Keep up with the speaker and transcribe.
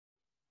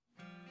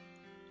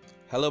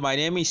Hello, my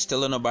name is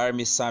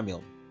Stallone-Obaraemi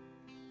Samuel.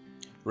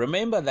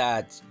 Remember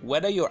that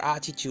whether your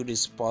attitude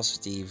is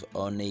positive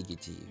or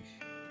negative,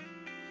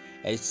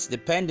 it's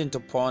dependent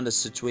upon the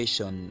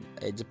situation,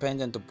 it's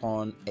dependent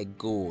upon a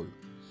goal.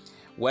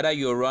 Whether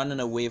you're running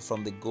away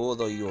from the goal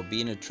or you're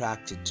being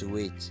attracted to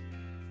it,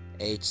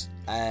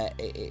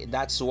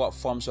 that's what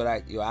forms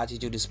whether your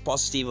attitude is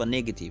positive or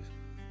negative.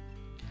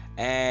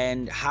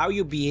 And how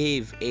you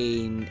behave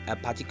in a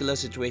particular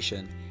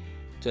situation,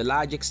 to a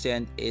large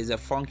extent, is a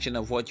function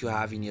of what you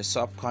have in your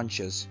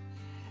subconscious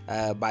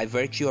by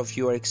virtue of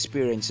your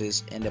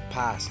experiences in the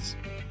past,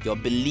 your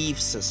belief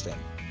system.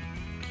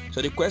 So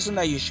the question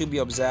that you should be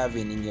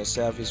observing in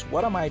yourself is,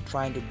 what am I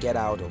trying to get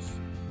out of?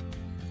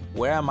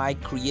 Where am I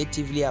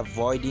creatively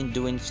avoiding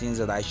doing things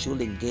that I should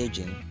engage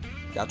in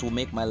that will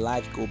make my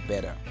life go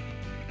better?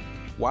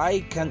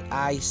 Why can't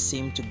I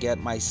seem to get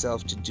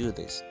myself to do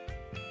this?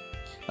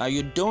 Now,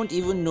 you don't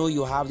even know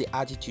you have the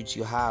attitudes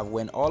you have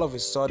when all of a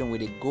sudden,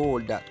 with a goal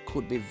that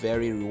could be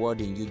very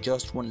rewarding, you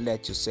just won't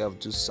let yourself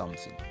do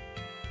something.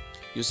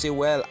 You say,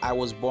 well, I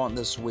was born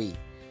this way.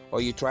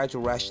 Or you try to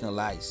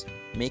rationalize,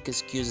 make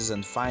excuses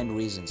and find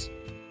reasons.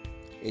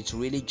 It's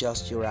really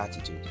just your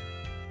attitude.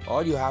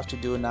 All you have to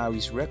do now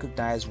is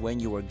recognize when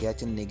you are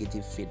getting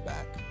negative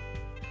feedback,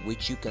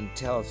 which you can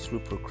tell through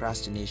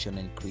procrastination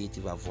and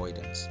creative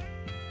avoidance.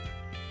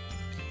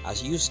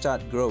 As you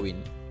start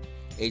growing,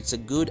 it's a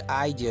good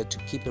idea to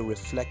keep a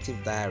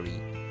reflective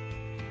diary.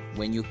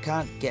 When you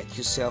can't get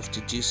yourself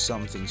to do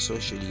something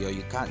socially, or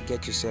you can't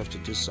get yourself to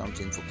do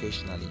something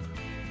vocationally,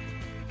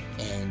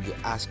 and you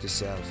ask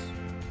yourself,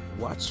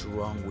 what's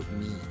wrong with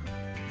me?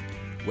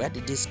 Where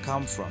did this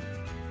come from?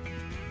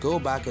 Go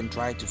back and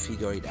try to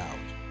figure it out.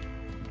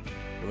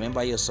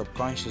 Remember, your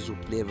subconscious will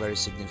play a very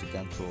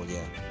significant role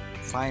here.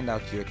 Find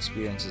out your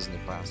experiences in the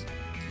past.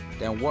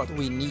 Then what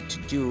we need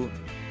to do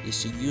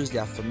is to use the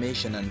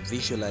affirmation and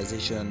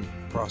visualization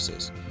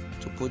process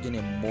to put in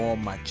a more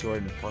mature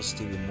and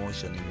positive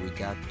emotion in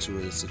regard to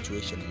the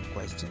situation in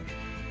question,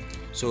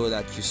 so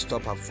that you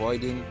stop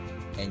avoiding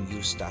and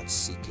you start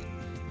seeking.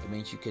 It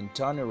means you can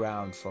turn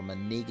around from a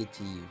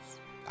negative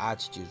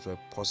attitude to a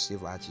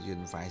positive attitude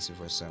and vice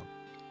versa.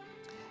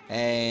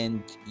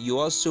 And you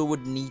also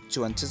would need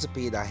to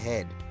anticipate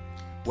ahead.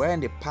 Where in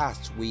the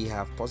past we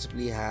have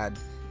possibly had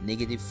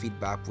negative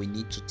feedback, we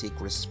need to take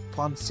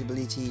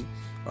responsibility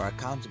or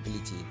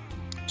accountability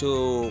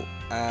to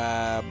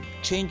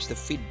change the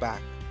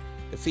feedback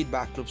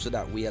loop, so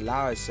that we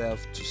allow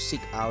ourselves to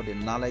seek out the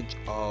knowledge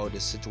or the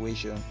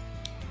situation,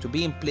 to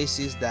be in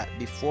places that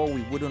before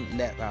we wouldn't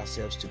let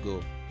ourselves to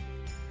go.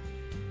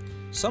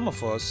 Some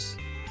of us,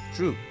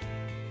 true,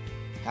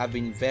 have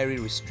been very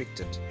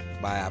restricted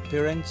by our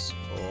parents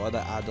or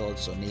other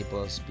adults or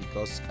neighbors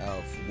because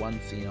of one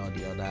thing or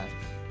the other.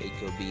 It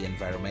could be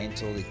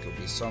environmental, it could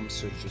be some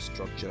social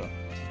structure,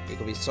 it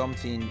could be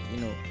something,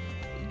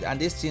 and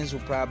these things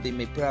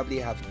may probably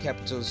have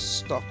kept us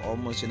stuck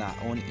almost in our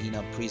own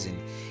inner prison,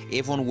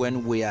 even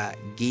when we are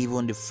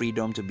given the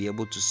freedom to be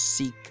able to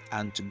seek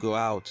and to go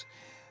out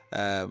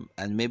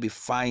and maybe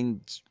find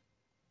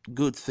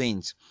good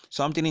things.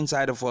 Something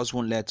inside of us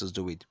won't let us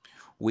do it.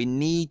 We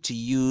need to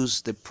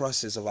use the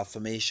process of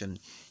affirmation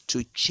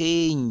to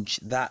change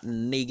that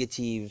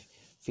negative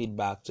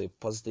feedback to a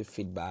positive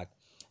feedback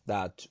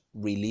that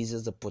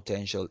releases the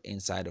potential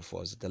inside of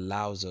us, that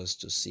allows us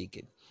to seek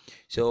it.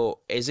 So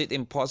is it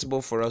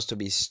impossible for us to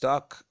be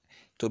stuck,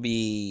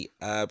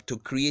 to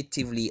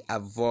creatively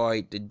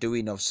avoid the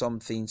doing of some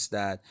things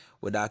that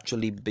would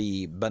actually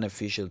be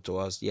beneficial to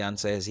us? The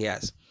answer is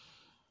yes.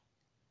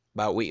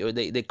 But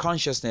the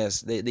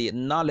consciousness, the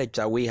knowledge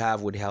that we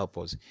have would help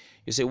us.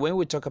 You see, when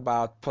we talk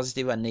about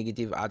positive and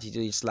negative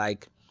attitude, it's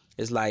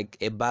like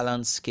a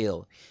balanced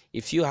scale.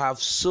 If you have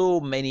so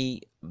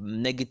many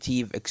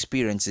negative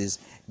experiences,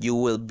 you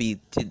will be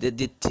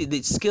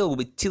the scale will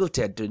be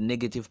tilted to the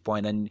negative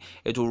point, and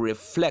it will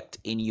reflect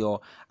in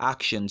your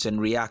actions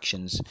and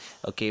reactions.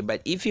 Okay,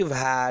 but if you've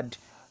had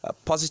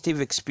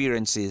positive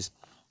experiences,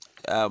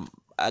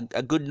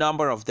 a good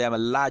number of them, a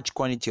large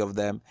quantity of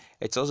them,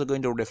 it's also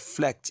going to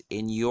reflect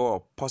in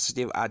your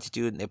positive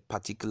attitude in a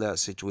particular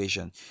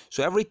situation.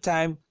 So every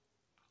time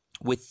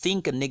we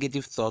think a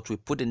negative thought, we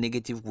put a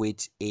negative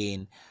weight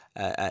in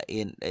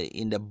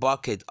the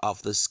bucket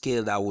of the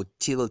scale that would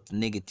tilt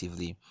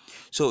negatively.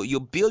 So you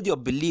build your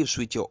beliefs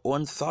with your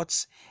own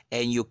thoughts,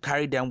 and you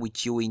carry them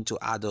with you into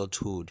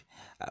adulthood.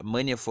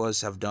 Many of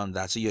us have done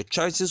that. So your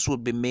choices will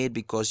be made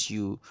because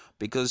you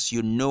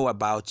know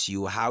about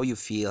you, how you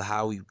feel,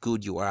 how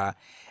good you are,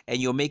 and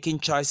you're making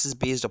choices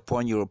based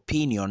upon your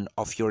opinion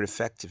of your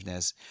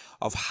effectiveness,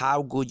 of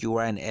how good you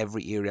are in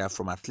every area,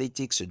 from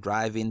athletics to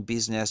driving,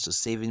 business to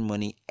saving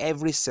money.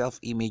 Every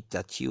self-image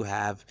that you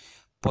have,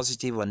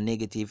 positive or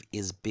negative,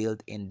 is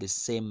built in the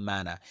same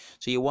manner.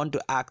 So you want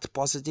to act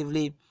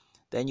positively,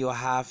 then you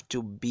have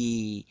to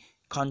be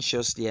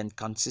consciously and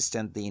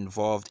consistently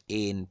involved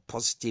in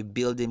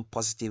building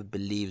positive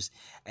beliefs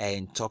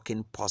and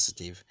talking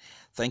positive.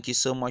 Thank you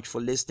so much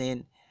for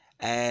listening,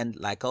 and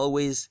like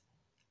always,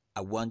 I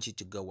want you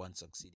to go and succeed.